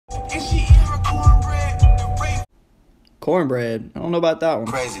And she eat her cornbread. Cornbread. I don't know about that one.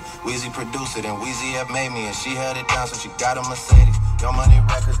 Crazy. Weezy produced it and Weezy F made me and she held it down so she got a Mercedes. Your money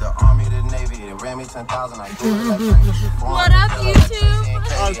records, the Army, the Navy. It ran me 10,000. I do it like What up,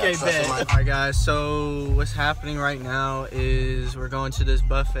 YouTube? Okay, bet. Alright guys, so what's happening right now is we're going to this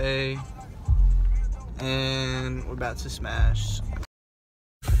buffet and we're about to smash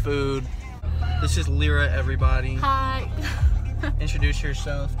food. This is Liria, everybody. Hi. Introduce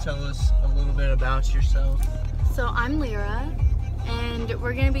yourself. Tell us a little bit about yourself. So I'm Liria, and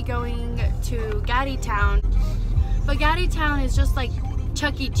we're gonna be going to Gattitown. But Gattitown is just like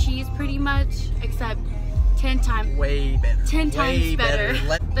Chuck E. Cheese pretty much, except 10 times way better. 10 times better.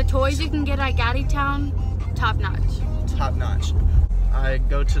 The toys you can get at Gattitown, top notch. Top notch. I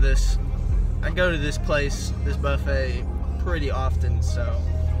go to this place, this buffet, pretty often, so.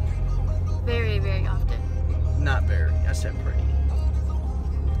 Very, very often. Not very, I said pretty.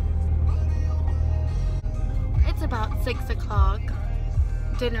 It's about 6 o'clock,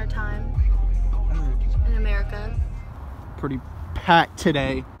 dinner time in America. Pretty packed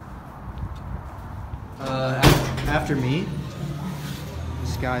today. After me,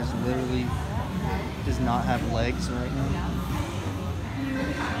 this guy's literally does not have legs right now.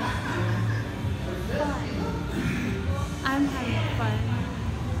 I'm having fun.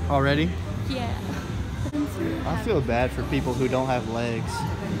 Already? Yeah. I feel bad for people who don't have legs.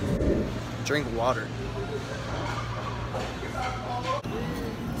 Drink water.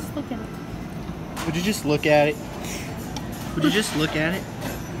 Just look at it. Would you just look at it? Would you just look at it?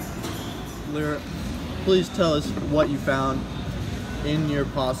 Lyra, please tell us what you found in your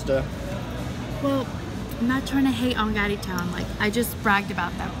pasta. Well, I'm not trying to hate on Gattitown. Like, I just bragged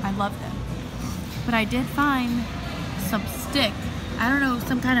about them. I love them. But I did find some stick. I don't know,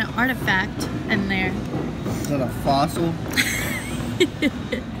 some kind of artifact in there. Is that a fossil?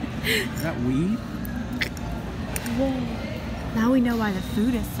 Is that weed? Whoa. Now we know why the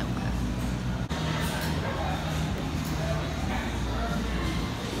food is so good.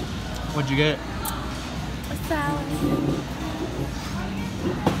 What'd you get? A salad.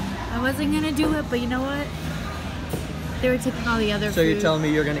 I wasn't gonna do it, but you know what? They were taking all the other food. So you're telling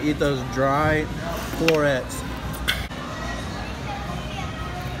me you're gonna eat those dry florets?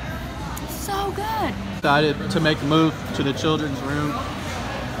 So good. Decided to make a move to the children's room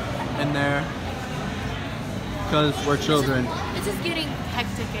in there because we're children. It's just getting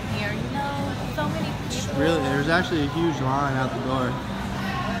hectic in here, you know? So many people. Really, there's actually a huge line out the door.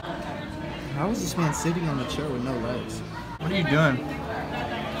 How is this man sitting on the chair with no legs? What are you doing?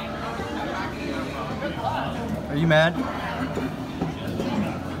 Are you mad?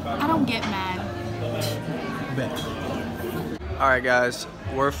 I don't get mad. Bet. Alright guys,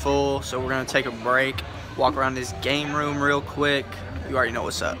 we're full, so we're gonna take a break, walk around this game room real quick. You already know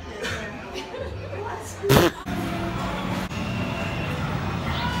what's up.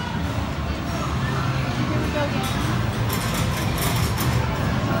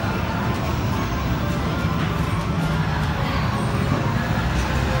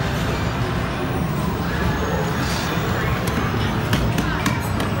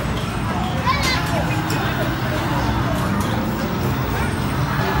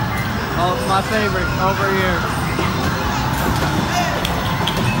 Oh, my favorite, over here.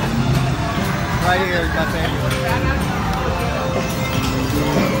 Right here is my favorite.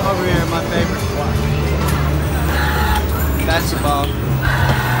 Over here, my favorite. Basketball.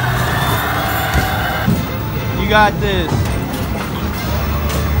 You got this.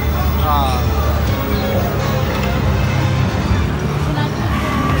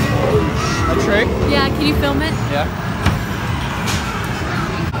 A trick? Yeah, can you film it? Yeah.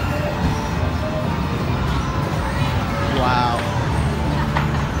 Wow.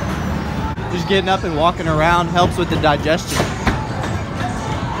 Just getting up and walking around helps with the digestion.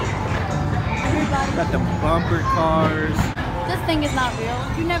 Got the bumper cars. This thing is not real.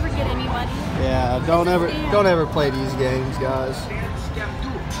 You never get any money. Yeah, don't ever play these games, guys.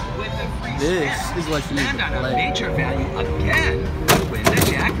 This is what you need to play. Nature value again. Win the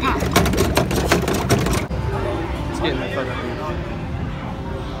jackpot. Let's get in the fuck up here.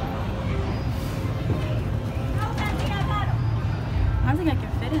 I don't think I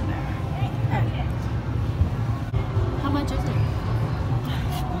can fit in there. How much is it?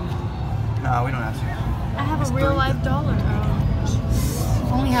 No, we don't have to. I have a real life dollar. I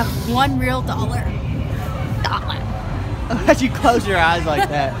only have one real dollar. How'd you close your eyes like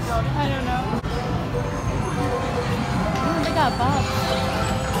that? I don't know. They got Bob.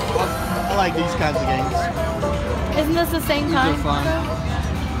 I like these kinds of games. Isn't this the same These are kind? fun.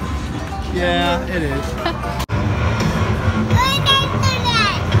 Yeah, it is.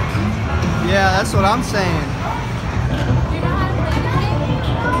 That's what I'm saying.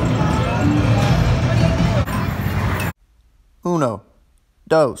 Uno,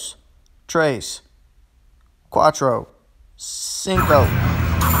 dos, tres, cuatro, cinco.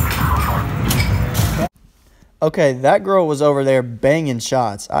 Okay, that girl was over there banging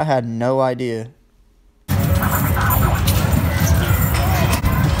shots. I had no idea.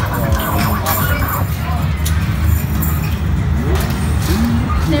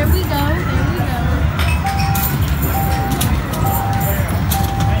 There we go. There we go.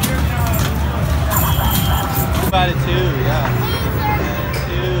 About it too, yeah.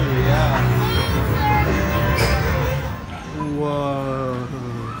 Too, yeah. Whoa,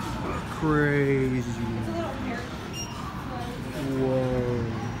 crazy. Whoa,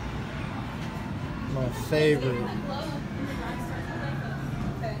 my favorite.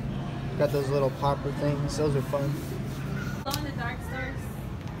 Got those little popper things. Those are fun.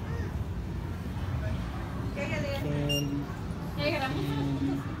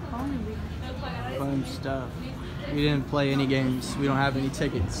 Fun stuff. We didn't play any games. We don't have any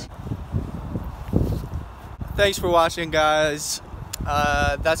tickets. Thanks for watching, guys.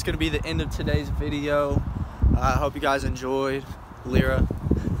 That's gonna be the end of today's video. I hope you guys enjoyed. Lyra,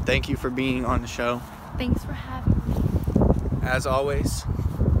 thank you for being on the show. Thanks for having me. As always.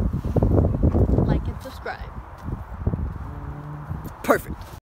 Like and subscribe. Perfect.